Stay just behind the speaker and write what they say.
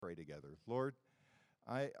together. Lord,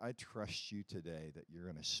 I trust you today that you're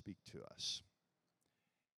going to speak to us.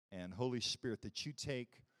 And Holy Spirit, that you take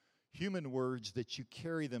human words, that you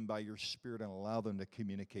carry them by your Spirit and allow them to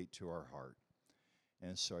communicate to our heart.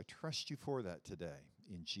 And so I trust you for that today.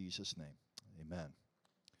 In Jesus' name, amen.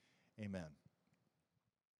 Amen.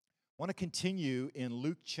 I want to continue in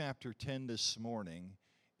Luke chapter 10 this morning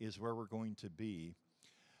is where we're going to be.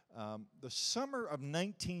 The summer of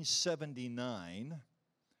 1979,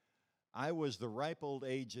 I was the ripe old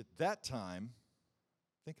age at that time.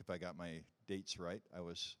 I think if I got my dates right, I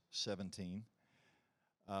was 17.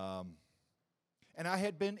 And I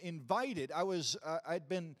had been invited. I'd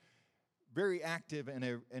been very active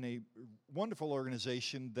in a wonderful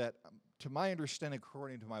organization that, to my understanding,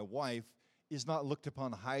 according to my wife, is not looked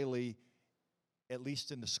upon highly, at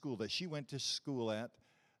least in the school that she went to school at.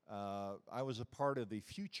 I was a part of the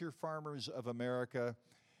Future Farmers of America.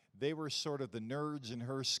 They were sort of the nerds in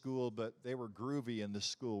her school, but they were groovy in the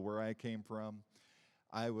school where I came from.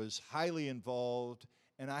 I was highly involved,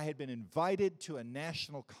 and I had been invited to a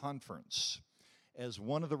national conference as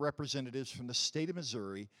one of the representatives from the state of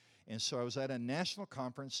Missouri. And so I was at a national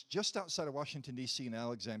conference just outside of Washington, D.C. in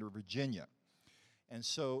Alexandria, Virginia. And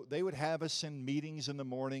so they would have us in meetings in the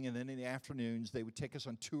morning, and then in the afternoons they would take us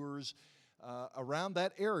on tours around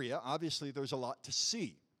that area. Obviously, there's a lot to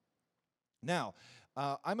see. Now,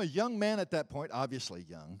 I'm a young man at that point, obviously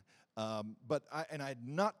young, but I had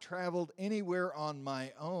not traveled anywhere on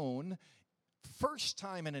my own. First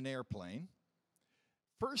time in an airplane,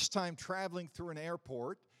 first time traveling through an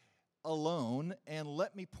airport alone, and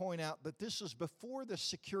let me point out that this was before the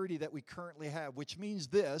security that we currently have, which means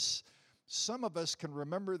this: some of us can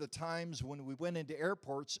remember the times when we went into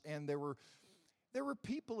airports and there were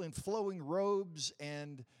people in flowing robes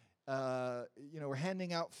and were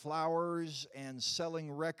handing out flowers and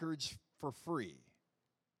selling records for free.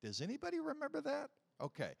 Does anybody remember that?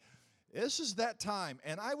 Okay. This is that time.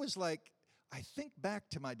 And I was like, I think back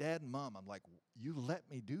to my dad and mom. I'm like, you let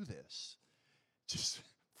me do this. Just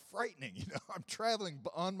frightening, I'm traveling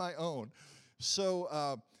on my own.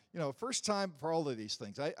 So, first time for all of these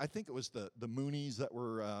things. I think it was the Moonies that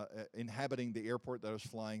were inhabiting the airport that I was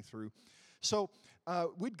flying through. So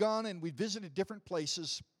we'd gone and we'd visited different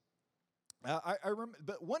places. I remember,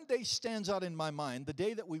 but one day stands out in my mind, the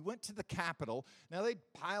day that we went to the Capitol. Now, they'd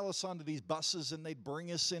pile us onto these buses and they'd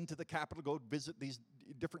bring us into the Capitol, go visit these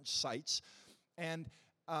different sites. And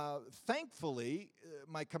thankfully,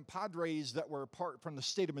 my compadres that were apart from the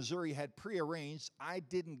state of Missouri had prearranged. I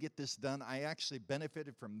didn't get this done. I actually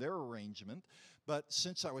benefited from their arrangement. But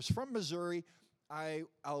since I was from Missouri, I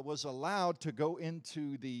was allowed to go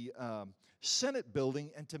into the Senate building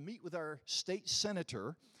and to meet with our state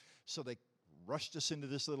senator. So they rushed us into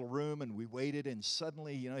this little room, and we waited, and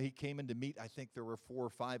suddenly, he came in to meet. I think there were 4 or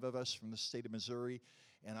 5 of us from the state of Missouri,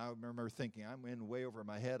 and I remember thinking, I'm in way over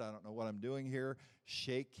my head. I don't know what I'm doing here.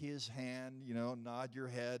 Shake his hand, nod your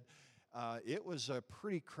head. It was a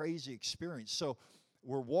pretty crazy experience. So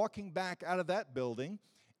we're walking back out of that building,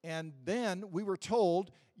 and then we were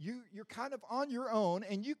told, you're kind of on your own,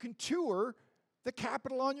 and you can tour the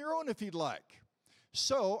Capitol on your own if you'd like.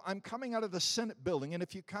 So I'm coming out of the Senate building, and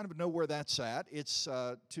if you kind of know where that's at, it's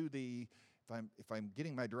to the, if I'm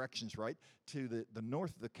getting my directions right, to the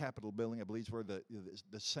north of the Capitol building, I believe, is where the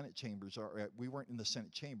Senate chambers are. We weren't in the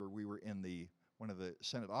Senate chamber; we were in one of the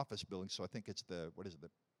Senate office buildings. So I think it's the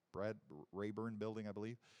Brad Rayburn building, I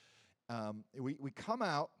believe. We come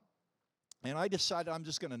out, and I decided I'm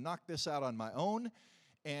just going to knock this out on my own,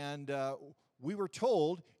 and we were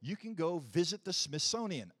told, you can go visit the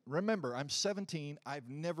Smithsonian. Remember, I'm 17. I've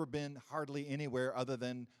never been hardly anywhere other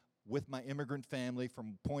than with my immigrant family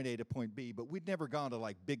from point A to point B, but we'd never gone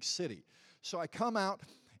to, big city. So I come out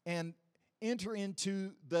and enter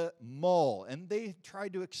into the mall, and they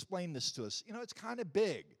tried to explain this to us. It's kind of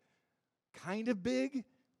big.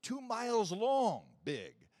 2 miles long,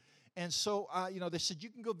 big. And so, they said,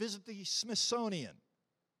 you can go visit the Smithsonian.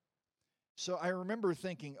 So I remember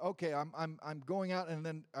thinking, okay, I'm going out, and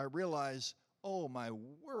then I realize, oh my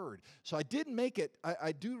word. So I didn't make it.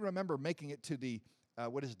 I do remember making it to the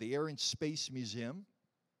Air and Space Museum,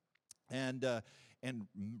 and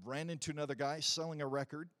ran into another guy selling a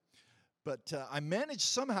record. But I managed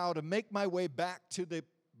somehow to make my way back to the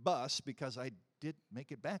bus because I did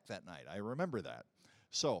make it back that night. I remember that.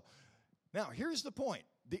 So now here's the point.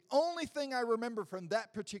 The only thing I remember from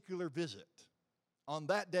that particular visit, on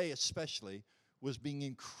that day especially, was being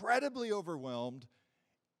incredibly overwhelmed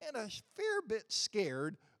and a fair bit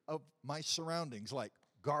scared of my surroundings, like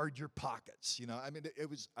guard your pockets.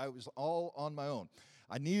 I was all on my own.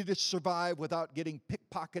 I needed to survive without getting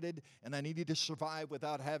pickpocketed, and I needed to survive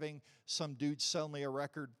without having some dude sell me a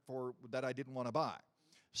record that I didn't want to buy.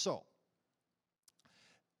 So,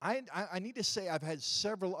 I need to say I've had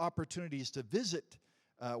several opportunities to visit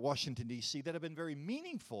Washington, D.C. that have been very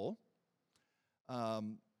meaningful,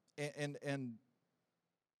 and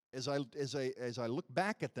as I look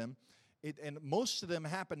back at them, and most of them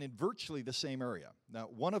happened in virtually the same area. Now,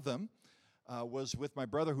 one of them was with my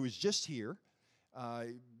brother who was just here.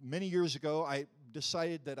 Many years ago, I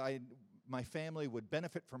decided that my family would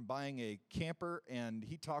benefit from buying a camper, and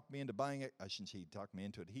he talked me into buying it. I shouldn't say he talked me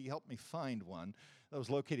into it. He helped me find one that was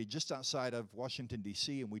located just outside of Washington,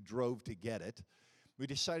 D.C., and we drove to get it. We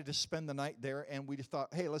decided to spend the night there, and we just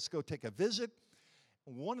thought, hey, let's go take a visit.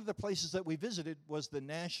 One of the places that we visited was the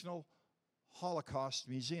National Holocaust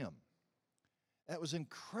Museum. That was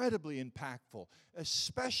incredibly impactful,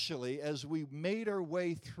 especially as we made our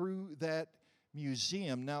way through that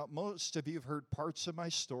museum. Now, most of you have heard parts of my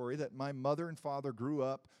story that my mother and father grew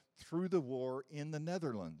up through the war in the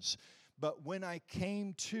Netherlands. But when I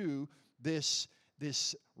came to this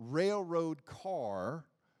railroad car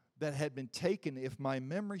that had been taken, if my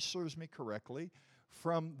memory serves me correctly,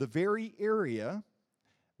 from the very area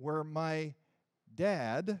where my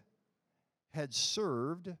dad had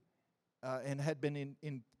served and had been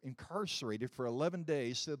incarcerated for 11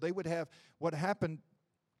 days. So they would have, what happened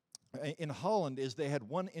in Holland is they had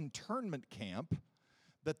one internment camp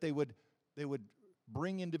that they would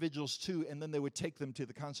bring individuals to, and then they would take them to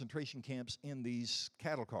the concentration camps in these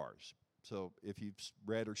cattle cars. So if you've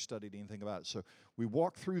read or studied anything about it. So we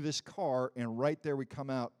walk through this car, and right there we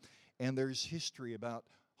come out, and there's history about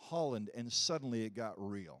Holland, and suddenly it got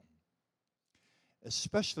real.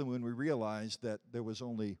 Especially when we realized that there was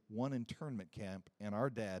only one internment camp, and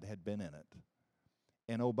our dad had been in it.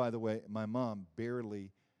 And oh, by the way, my mom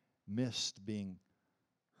barely missed being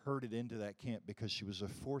herded into that camp because she was a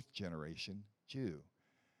fourth-generation Jew.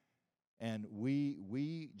 And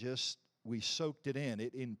we soaked it in.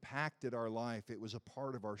 It impacted our life. It was a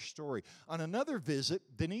part of our story. On another visit,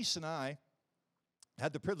 Denise and I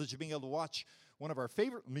had the privilege of being able to watch one of our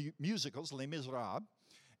favorite musicals, Les Miserables.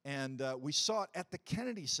 And we saw it at the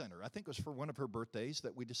Kennedy Center. I think it was for one of her birthdays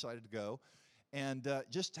that we decided to go. And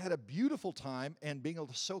just had a beautiful time and being able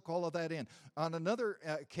to soak all of that in. On another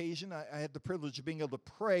occasion, I had the privilege of being able to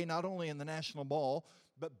pray not only in the National Mall,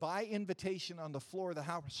 but by invitation on the floor of the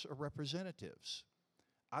House of Representatives.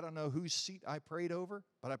 I don't know whose seat I prayed over,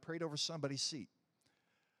 but I prayed over somebody's seat.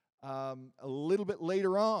 A little bit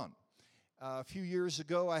later on, a few years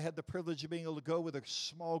ago, I had the privilege of being able to go with a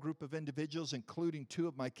small group of individuals, including two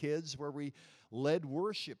of my kids, where we led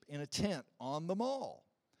worship in a tent on the mall.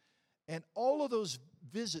 And all of those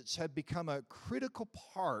visits have become a critical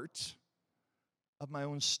part of my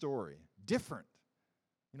own story. Different.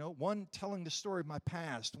 You know, one telling the story of my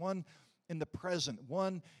past, one in the present,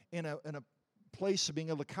 one in a place of being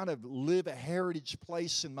able to kind of live a heritage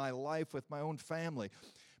place in my life with my own family.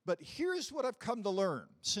 But here's what I've come to learn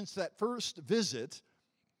since that first visit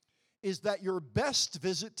is that your best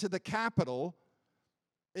visit to the Capitol,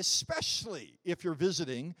 especially if you're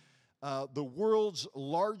visiting the world's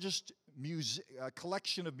largest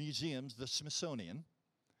collection of museums, the Smithsonian,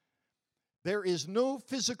 there is no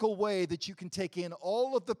physical way that you can take in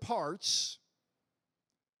all of the parts.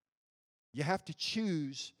 You have to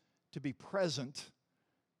choose to be present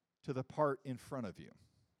to the part in front of you.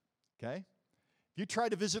 Okay? If you try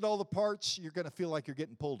to visit all the parts, you're going to feel like you're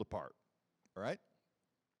getting pulled apart. All right?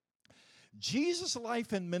 Jesus'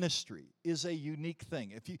 life and ministry is a unique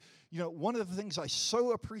thing. If you know, one of the things I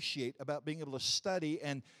so appreciate about being able to study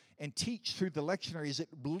and teach through the lectionary is it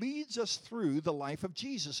leads us through the life of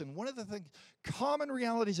Jesus. And one of the common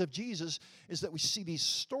realities of Jesus is that we see these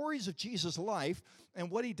stories of Jesus' life and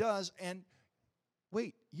what he does, and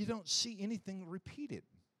wait, you don't see anything repeated.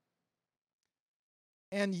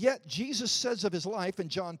 And yet Jesus says of his life in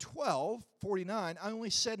John 12:49, I only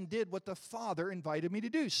said and did what the Father invited me to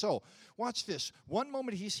do. So watch this. One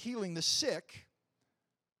moment he's healing the sick.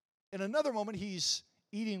 In another moment he's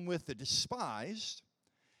eating with the despised.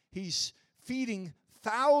 He's feeding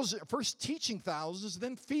thousands, first teaching thousands,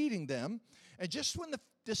 then feeding them. And just when the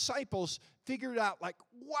disciples figured out, like,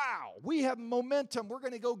 wow, we have momentum, we're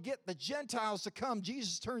going to go get the Gentiles to come,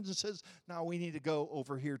 Jesus turns and says, now we need to go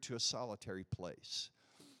over here to a solitary place.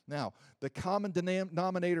 Now, the common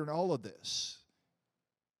denominator in all of this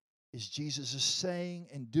is Jesus is saying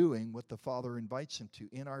and doing what the Father invites him to.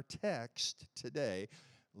 In our text today,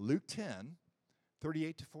 Luke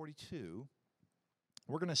 10:38-42,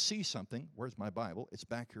 we're going to see something. Where's my Bible? It's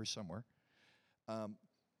back here somewhere.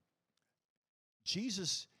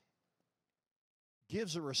 Jesus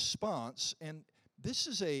gives a response, and this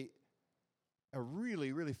is a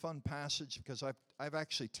really, really fun passage because I've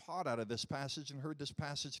actually taught out of this passage and heard this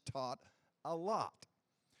passage taught a lot.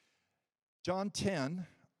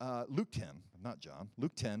 Luke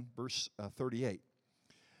 10, verse 38.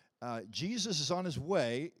 Jesus is on his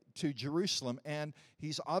way to Jerusalem, and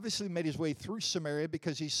he's obviously made his way through Samaria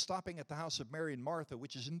because he's stopping at the house of Mary and Martha,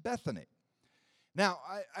 which is in Bethany. Now,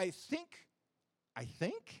 I think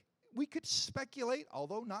we could speculate,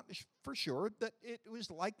 although not for sure, that it was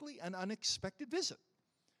likely an unexpected visit,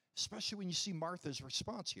 especially when you see Martha's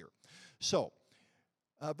response here. So,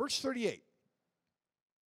 verse 38.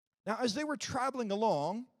 Now, as they were traveling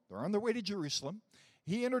along, they're on their way to Jerusalem,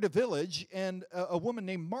 he entered a village, and a woman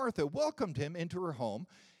named Martha welcomed him into her home,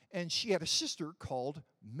 and she had a sister called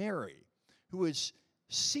Mary, who was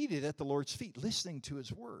seated at the Lord's feet, listening to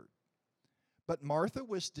his word. But Martha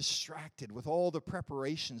was distracted with all the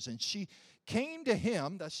preparations, and she came to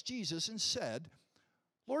him, that's Jesus, and said,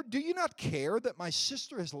 Lord, do you not care that my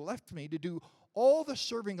sister has left me to do all the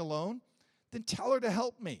serving alone? Then tell her to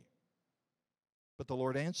help me. But the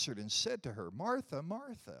Lord answered and said to her, Martha,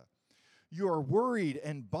 Martha, you are worried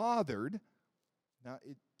and bothered. Now,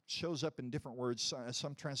 it shows up in different words.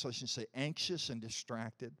 Some translations say anxious and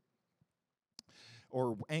distracted,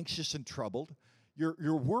 or anxious and troubled.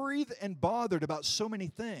 You're worried and bothered about so many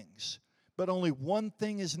things, but only one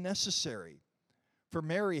thing is necessary. For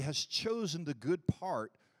Mary has chosen the good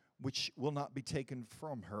part, which will not be taken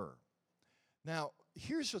from her. Now,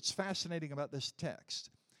 here's what's fascinating about this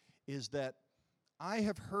text, is that I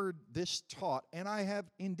have heard this taught, and I have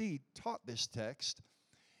indeed taught this text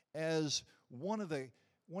as one of the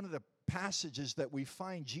passages that we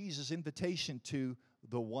find Jesus' invitation to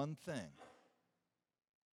the one thing.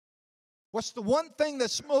 What's the one thing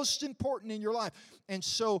that's most important in your life? And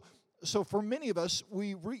so for many of us,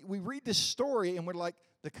 we read this story, and we're like,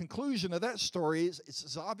 the conclusion of that story is it's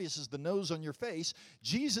as obvious as the nose on your face.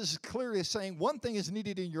 Jesus is clearly saying one thing is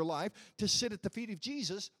needed in your life: to sit at the feet of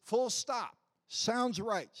Jesus, full stop. Sounds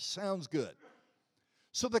right, sounds good.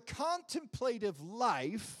 So the contemplative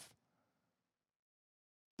life,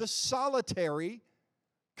 the solitary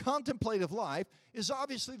contemplative life, is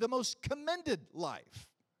obviously the most commended life,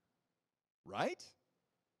 right?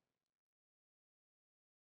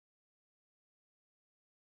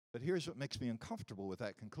 But here's what makes me uncomfortable with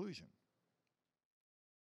that conclusion.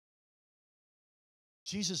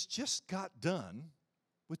 Jesus just got done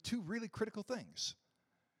with two really critical things.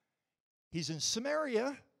 He's in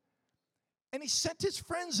Samaria, and he sent his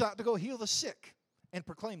friends out to go heal the sick and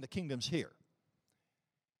proclaim the kingdom's here.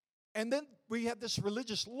 And then we have this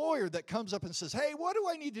religious lawyer that comes up and says, hey, what do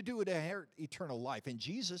I need to do to inherit eternal life? And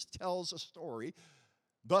Jesus tells a story,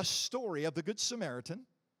 the story of the Good Samaritan.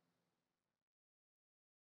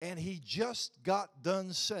 And he just got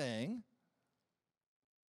done saying,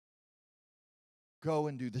 go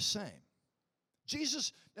and do the same.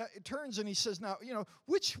 Jesus turns and he says, now,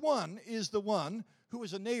 which one is the one who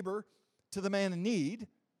is a neighbor to the man in need?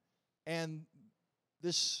 And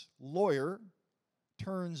this lawyer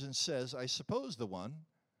turns and says, I suppose the one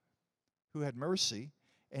who had mercy.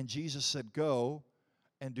 And Jesus said, go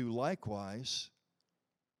and do likewise.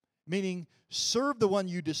 Meaning, serve the one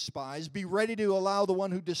you despise. Be ready to allow the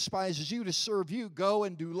one who despises you to serve you. Go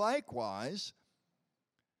and do likewise.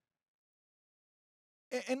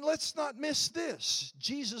 And let's not miss this.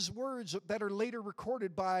 Jesus' words that are later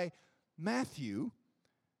recorded by Matthew,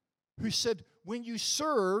 who said, when you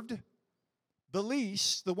served the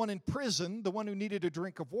least, the one in prison, the one who needed a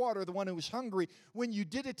drink of water, the one who was hungry, when you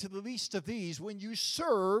did it to the least of these, when you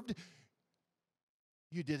served,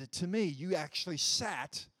 you did it to me. You actually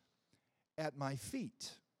sat at my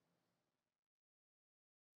feet.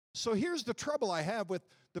 So here's the trouble I have with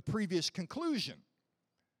the previous conclusion.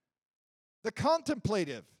 The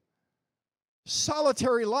contemplative,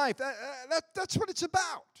 solitary life, that's what it's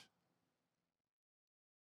about.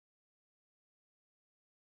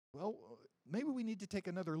 Well, maybe we need to take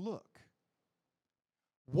another look.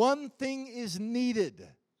 One thing is needed,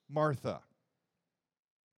 Martha.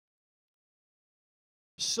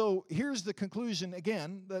 So here's the conclusion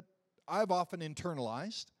again that I've often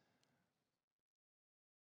internalized.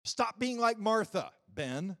 Stop being like Martha,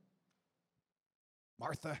 Ben.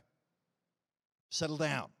 Martha, settle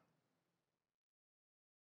down.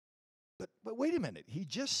 But wait a minute. He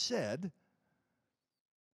just said,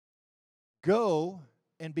 go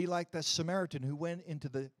and be like that Samaritan who went into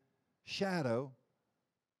the shadow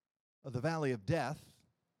of the valley of death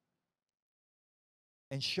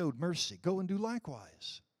and showed mercy. Go and do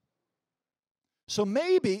likewise. So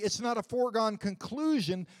maybe it's not a foregone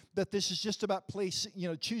conclusion that this is just about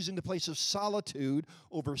choosing the place of solitude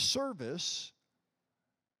over service.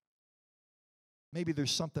 Maybe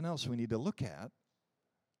there's something else we need to look at.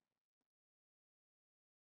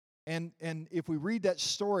 And if we read that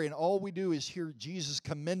story and all we do is hear Jesus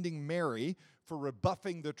commending Mary for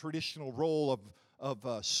rebuffing the traditional role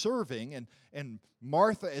of serving, and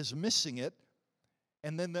Martha is missing it,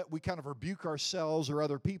 and then that we kind of rebuke ourselves or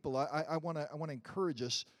other people, I want to encourage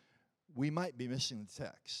us, we might be missing the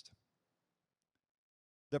text.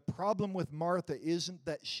 The problem with Martha isn't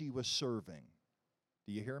that she was serving.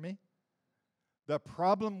 Do you hear me? The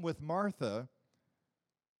problem with Martha,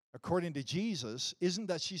 according to Jesus, isn't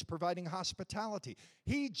that she's providing hospitality.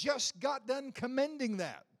 He just got done commending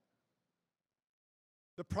that.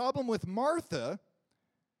 The problem with Martha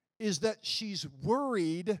is that she's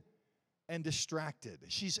worried and distracted.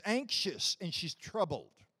 She's anxious and she's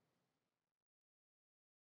troubled.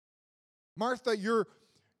 Martha, you're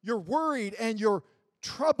worried and you're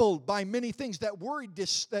troubled by many things. That word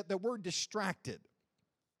distracted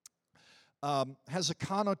has a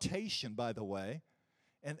connotation, by the way.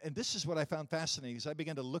 And this is what I found fascinating as I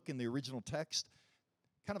began to look in the original text.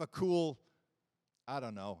 Kind of a cool, I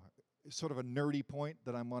don't know, sort of a nerdy point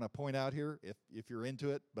that I want to point out here, if you're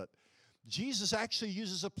into it. But Jesus actually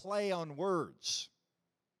uses a play on words.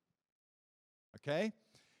 Okay?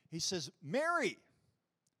 He says, Mary,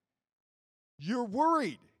 you're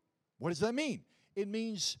worried. What does that mean? It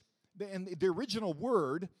means, and the original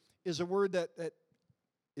word is a word that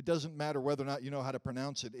it doesn't matter whether or not you know how to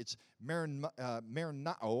pronounce it. It's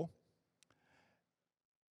mernao,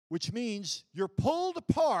 which means you're pulled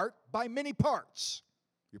apart by many parts.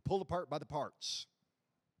 You're pulled apart by the parts.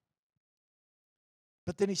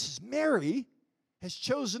 But then he says, Mary has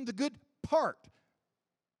chosen the good part.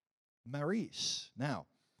 Maris. Now,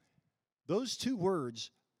 those two words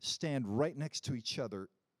stand right next to each other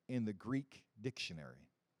in the Greek dictionary.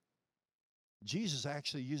 Jesus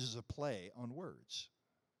actually uses a play on words.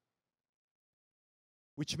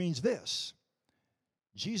 Which means this.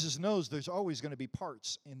 Jesus knows there's always going to be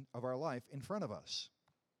parts of our life in front of us.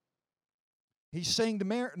 He's saying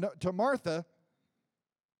to Martha,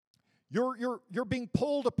 you're being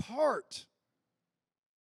pulled apart.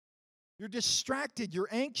 You're distracted. You're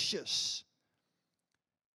anxious.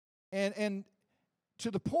 And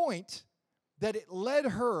to the point that it led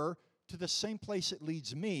her to the same place it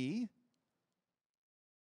leads me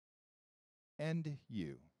and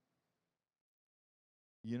you.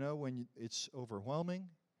 You know, when it's overwhelming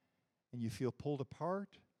and you feel pulled apart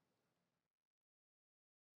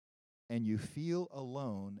and you feel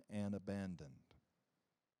alone and abandoned.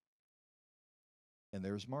 And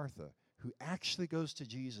there's Martha, who actually goes to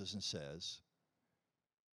Jesus and says,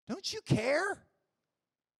 don't you care?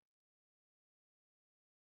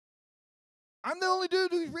 I'm the only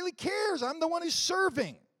dude who really cares. I'm the one who's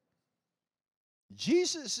serving.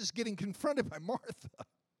 Jesus is getting confronted by Martha.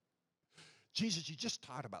 Jesus, you just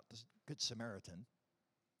taught about the Good Samaritan.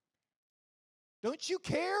 Don't you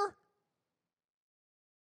care?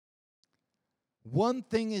 One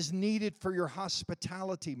thing is needed for your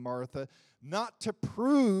hospitality, Martha, not to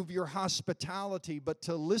prove your hospitality, but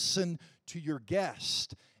to listen to your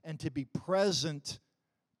guest and to be present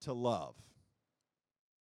to love.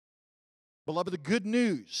 Beloved, the good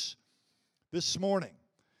news this morning,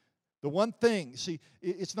 the one thing, see,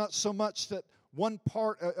 it's not so much that one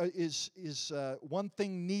part one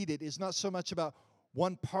thing needed is not so much about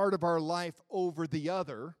one part of our life over the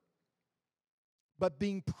other, but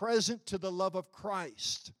being present to the love of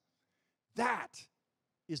Christ. That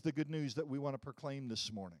is the good news that we want to proclaim this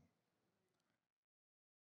morning.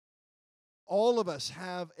 All of us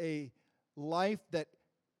have a life that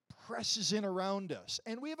presses in around us,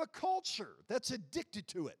 and we have a culture that's addicted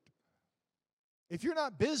to it. If you're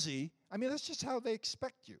not busy, that's just how they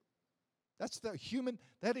expect you.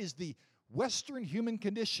 That is the Western human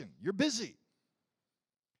condition. You're busy.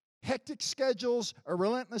 Hectic schedules, a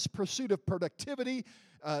relentless pursuit of productivity.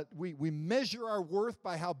 We measure our worth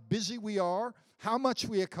by how busy we are, how much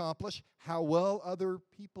we accomplish, how well other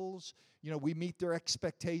people's, we meet their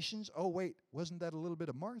expectations. Oh, wait, wasn't that a little bit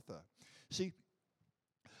of Martha? See,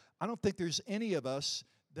 I don't think there's any of us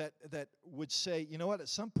that would say, you know what, at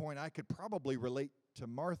some point I could probably relate to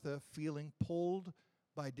Martha feeling pulled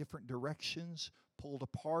by different directions, pulled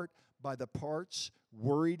apart by the parts,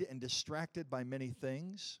 worried and distracted by many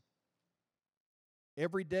things.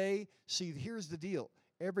 Every day, see, here's the deal.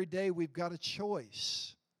 Every day we've got a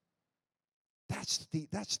choice. That's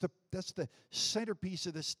the centerpiece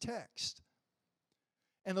of this text.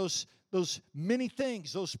 And those many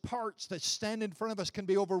things, those parts that stand in front of us can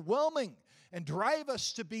be overwhelming. and drive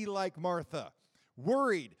us to be like Martha,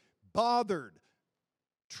 worried, bothered,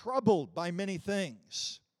 troubled by many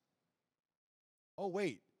things. Oh,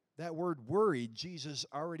 wait, that word worried, Jesus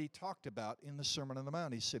already talked about in the Sermon on the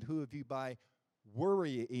Mount. He said, who of you by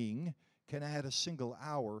worrying can add a single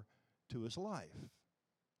hour to his life?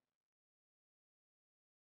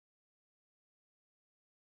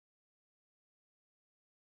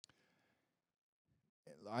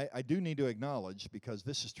 I do need to acknowledge, because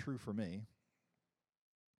this is true for me,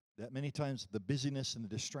 that many times the busyness and the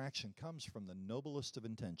distraction comes from the noblest of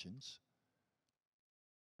intentions,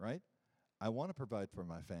 right? I want to provide for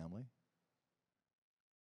my family.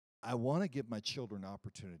 I want to give my children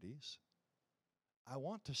opportunities. I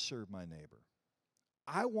want to serve my neighbor.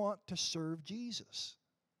 I want to serve Jesus.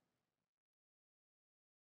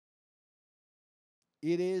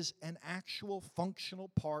 It is an actual functional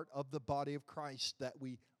part of the body of Christ that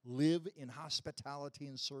we live in hospitality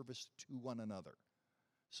and service to one another.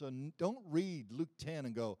 So don't read Luke 10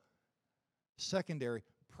 and go, secondary,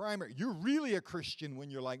 primary. You're really a Christian when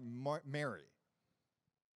you're like Mary.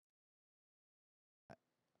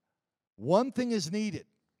 One thing is needed.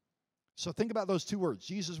 So think about those two words.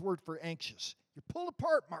 Jesus' word for anxious. You're pulled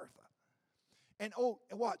apart, Martha. And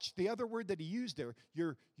watch, the other word that he used there,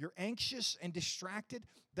 you're anxious and distracted.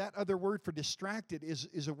 That other word for distracted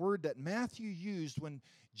is a word that Matthew used when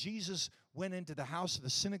Jesus went into the house of the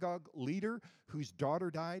synagogue leader whose daughter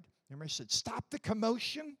died. Remember, he said, stop the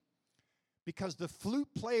commotion, because the flute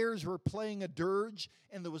players were playing a dirge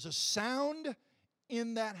and there was a sound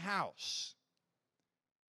in that house.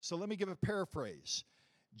 So let me give a paraphrase.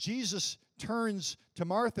 Jesus turns to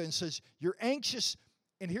Martha and says, you're anxious.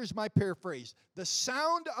 And here's my paraphrase. The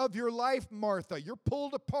sound of your life, Martha, you're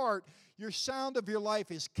pulled apart. Your sound of your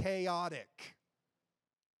life is chaotic.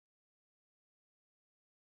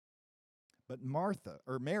 But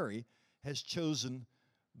Mary has chosen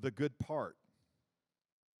the good part.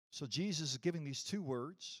 So Jesus is giving these two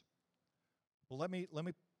words. Well, let me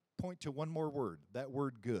point to one more word, that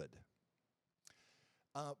word good.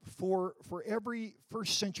 For every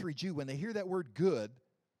first century Jew, when they hear that word good,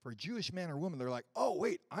 for a Jewish man or woman, they're like, oh,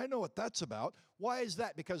 wait, I know what that's about. Why is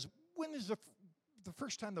that? Because when is the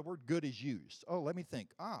first time the word good is used? Oh, let me think.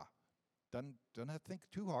 Don't have to think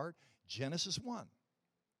too hard. Genesis 1.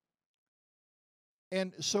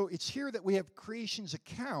 And so it's here that we have creation's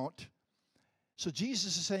account. So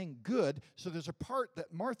Jesus is saying good. So there's a part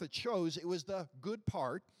that Martha chose. It was the good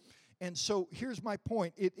part. And so here's my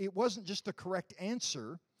point. It wasn't just the correct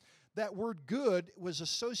answer. That word good was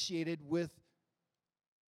associated with,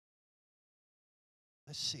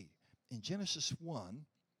 let's see, in Genesis 1,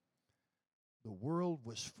 the world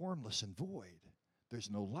was formless and void. There's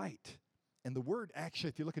no light. And the word, actually,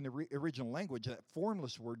 if you look in the original language, that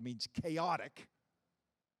formless word means chaotic.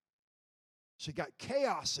 So you got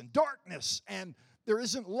chaos and darkness, and there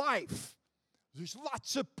isn't life. There's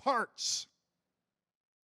lots of parts.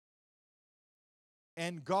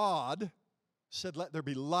 And God said, let there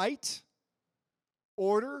be light,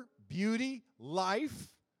 order, beauty, life.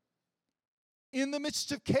 In the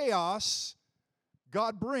midst of chaos,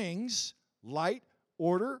 God brings light,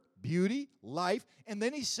 order, beauty, life, and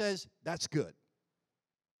then he says, that's good.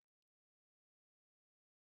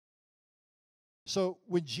 So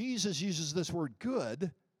when Jesus uses this word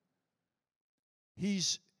good,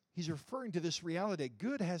 he's referring to this reality.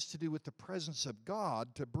 Good has to do with the presence of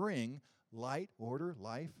God to bring light, order,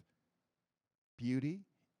 life, beauty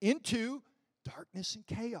into darkness and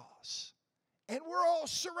chaos. And we're all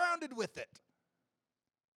surrounded with it.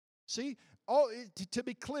 See, to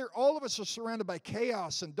be clear, all of us are surrounded by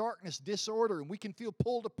chaos and darkness, disorder, and we can feel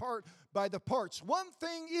pulled apart by the parts. One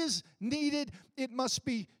thing is needed. It must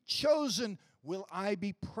be chosen. Will I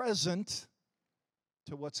be present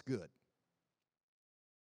to what's good?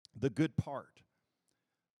 The good part,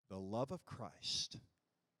 the love of Christ.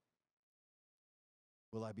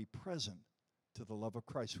 Will I be present to the love of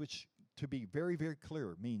Christ? Which, to be very, very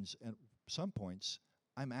clear, means at some points,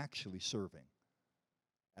 I'm actually serving.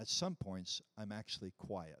 At some points, I'm actually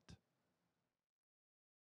quiet.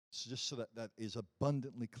 So just so that is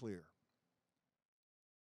abundantly clear.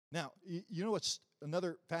 Now, you know what's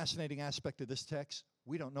another fascinating aspect of this text?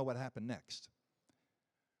 We don't know what happened next.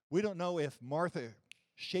 We don't know if Martha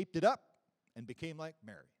shaped it up and became like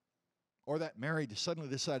Mary. Or that Mary suddenly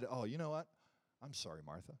decided, oh, you know what? I'm sorry,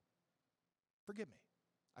 Martha. Forgive me.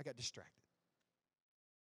 I got distracted.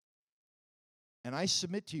 And I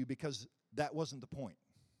submit to you, because that wasn't the point.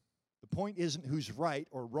 The point isn't who's right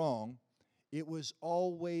or wrong. It was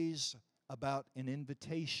always about an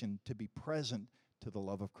invitation to be present to the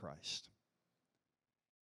love of Christ.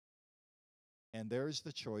 And there's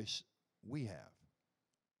the choice we have.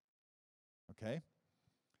 Okay?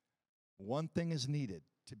 One thing is needed,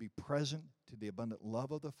 to be present to the abundant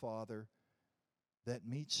love of the Father that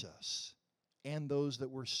meets us and those that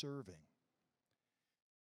we're serving.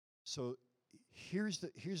 So here's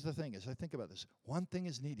the thing as I think about this. One thing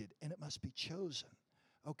is needed, and it must be chosen.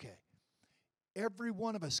 Okay. Every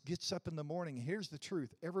one of us gets up in the morning. Here's the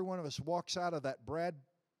truth. Every one of us walks out of that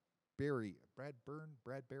Bradbury,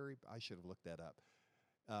 I should have looked that up.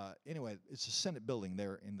 Anyway, it's a Senate building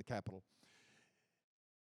there in the Capitol.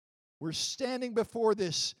 We're standing before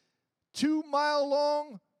this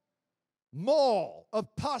 2-mile-long mall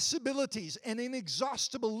of possibilities, an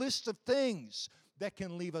inexhaustible list of things that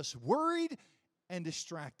can leave us worried and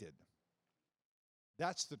distracted.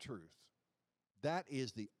 That's the truth. That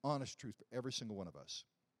is the honest truth for every single one of us.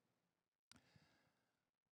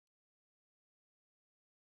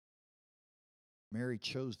 Mary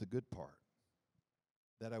chose the good part,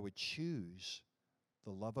 that I would choose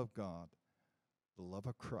the love of God, the love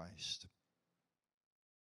of Christ,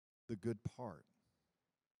 the good part.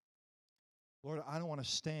 Lord, I don't want to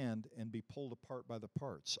stand and be pulled apart by the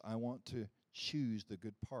parts. I want to choose the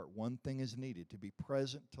good part. One thing is needed, to be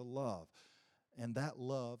present to love. And that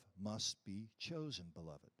love must be chosen,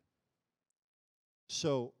 beloved.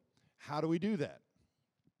 So, how do we do that?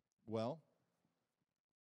 Well,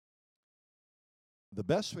 the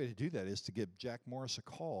best way to do that is to give Jack Morris a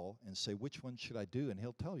call and say, which one should I do? And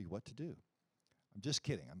he'll tell you what to do. I'm just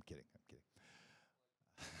kidding. I'm kidding.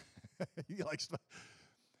 He likes to.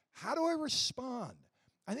 How do I respond?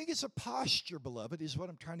 I think it's a posture, beloved, is what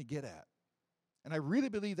I'm trying to get at. And I really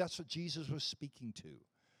believe that's what Jesus was speaking to.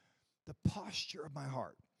 The posture of my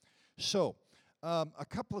heart. So, a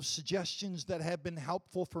couple of suggestions that have been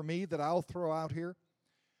helpful for me that I'll throw out here.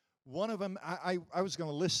 One of them, I was going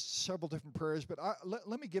to list several different prayers, but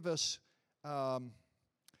let me give us,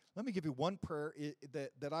 let me give you one prayer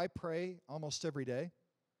that I pray almost every day.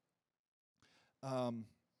 And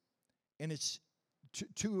it's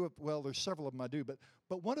two of, well, there's several of them I do, but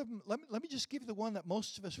one of them, let me just give you the one that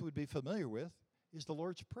most of us would be familiar with, is the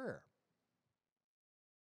Lord's Prayer.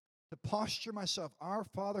 To posture myself, our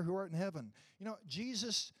Father who art in heaven. You know,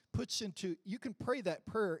 Jesus puts into, you can pray that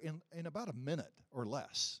prayer in about a minute or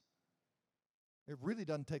less. It really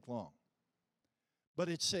doesn't take long. But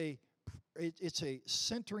it's a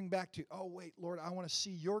centering back to, oh, wait, Lord, I want to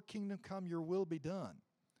see your kingdom come, your will be done.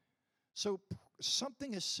 So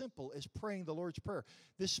something as simple as praying the Lord's Prayer.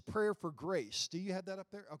 This prayer for grace. Do you have that up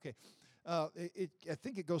there? Okay. I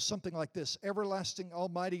think it goes something like this. Everlasting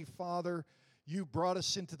Almighty Father, you brought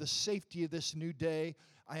us into the safety of this new day.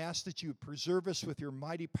 I ask that you would preserve us with your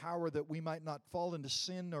mighty power, that we might not fall into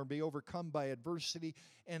sin or be overcome by adversity.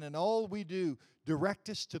 And in all we do, direct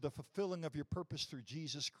us to the fulfilling of your purpose through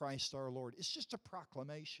Jesus Christ our Lord. It's just a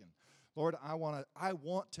proclamation. Lord, I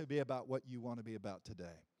want to be about what you want to be about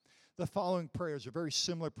today. The following prayer is a very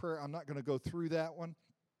similar prayer. I'm not going to go through that one.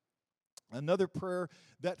 Another prayer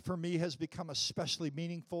that for me has become especially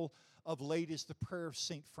meaningful of late is the prayer of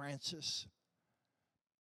St. Francis.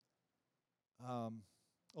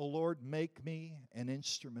 O Lord, make me an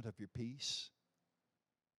instrument of your peace.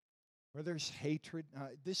 Where there's hatred,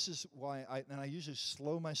 this is why I usually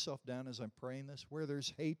slow myself down as I'm praying this. Where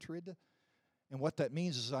there's hatred, and what that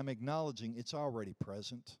means is I'm acknowledging it's already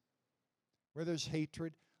present. Where there's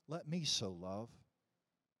hatred, let me sow love.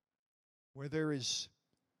 Where there is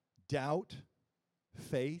doubt,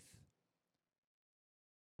 faith.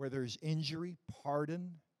 Where there's injury,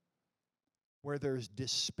 pardon. Where there's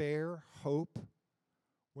despair, hope.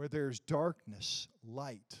 Where there's darkness,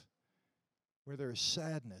 light. Where there's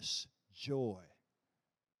sadness, joy.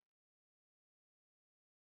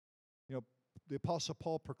 You know, the Apostle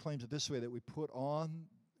Paul proclaims it this way, that we put on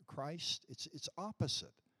Christ. It's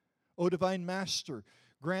opposite. O divine Master,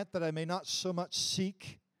 grant that I may not so much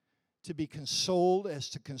seek to be consoled as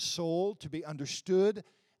to console, to be understood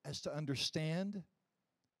as to understand,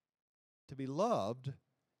 to be loved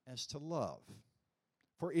as to love.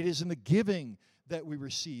 For it is in the giving that we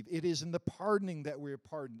receive. It is in the pardoning that we are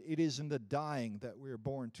pardoned. It is in the dying that we are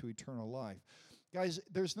born to eternal life. Guys,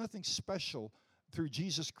 there's nothing special through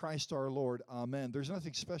Jesus Christ our Lord. Amen. There's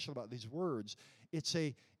nothing special about these words. It's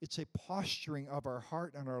a posturing of our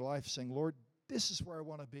heart and our life saying, Lord, this is where I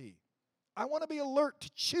want to be. I want to be alert to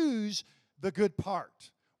choose the good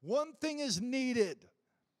part. One thing is needed.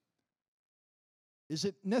 Is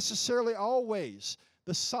it necessarily always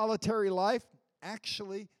the solitary life?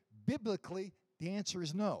 Actually, biblically, the answer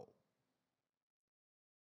is no.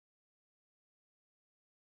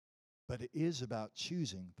 But it is about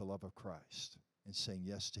choosing the love of Christ and saying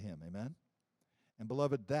yes to Him. Amen? And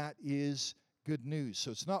beloved, that is good news.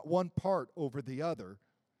 So it's not one part over the other,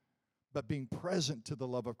 but being present to the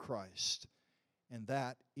love of Christ. And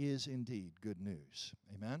that is indeed good news.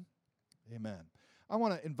 Amen? Amen. I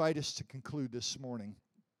want to invite us to conclude this morning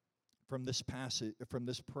from this passage, from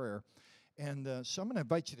this prayer. And so I'm going to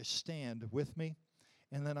invite you to stand with me.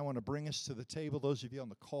 And then I want to bring us to the table. Those of you on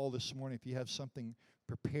the call this morning, if you have something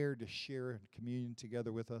prepared to share in communion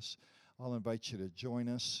together with us, I'll invite you to join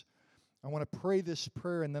us. I want to pray this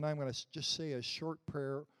prayer, and then I'm going to just say a short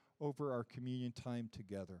prayer over our communion time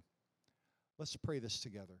together. Let's pray this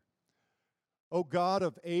together. O God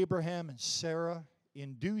of Abraham and Sarah,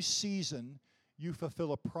 in due season you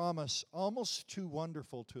fulfill a promise almost too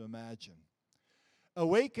wonderful to imagine.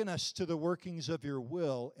 Awaken us to the workings of your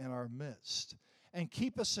will in our midst, and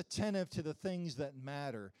keep us attentive to the things that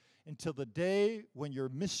matter until the day when your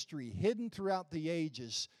mystery, hidden throughout the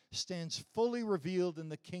ages, stands fully revealed in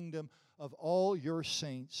the kingdom of all your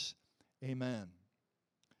saints. Amen.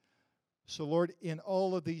 So, Lord, in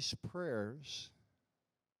all of these prayers,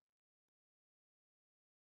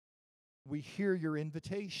 we hear your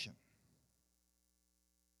invitation.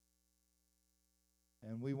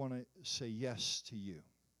 And we want to say yes to you.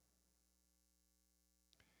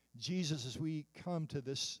 Jesus, as we come to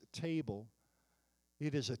this table,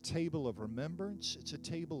 it is a table of remembrance. It's a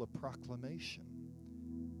table of proclamation.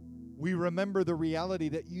 We remember the reality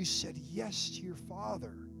that you said yes to your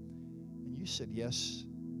Father, and you said yes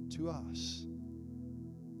to us.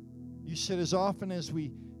 You said as often as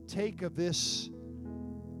we take of this,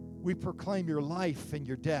 we proclaim your life and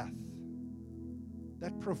your death.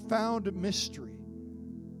 That profound mystery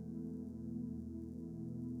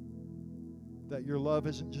that your love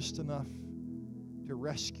isn't just enough to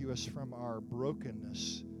rescue us from our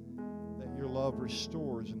brokenness, that your love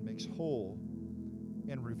restores and makes whole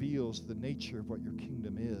and reveals the nature of what your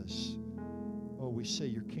kingdom is. Oh, we say,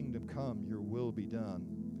 your kingdom come, your will be done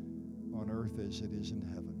on earth as it is in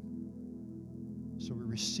heaven. So we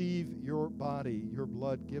receive your body, your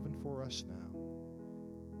blood given for us now.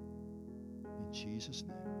 In Jesus'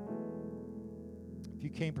 name. If you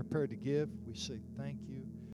came prepared to give, we say thank you.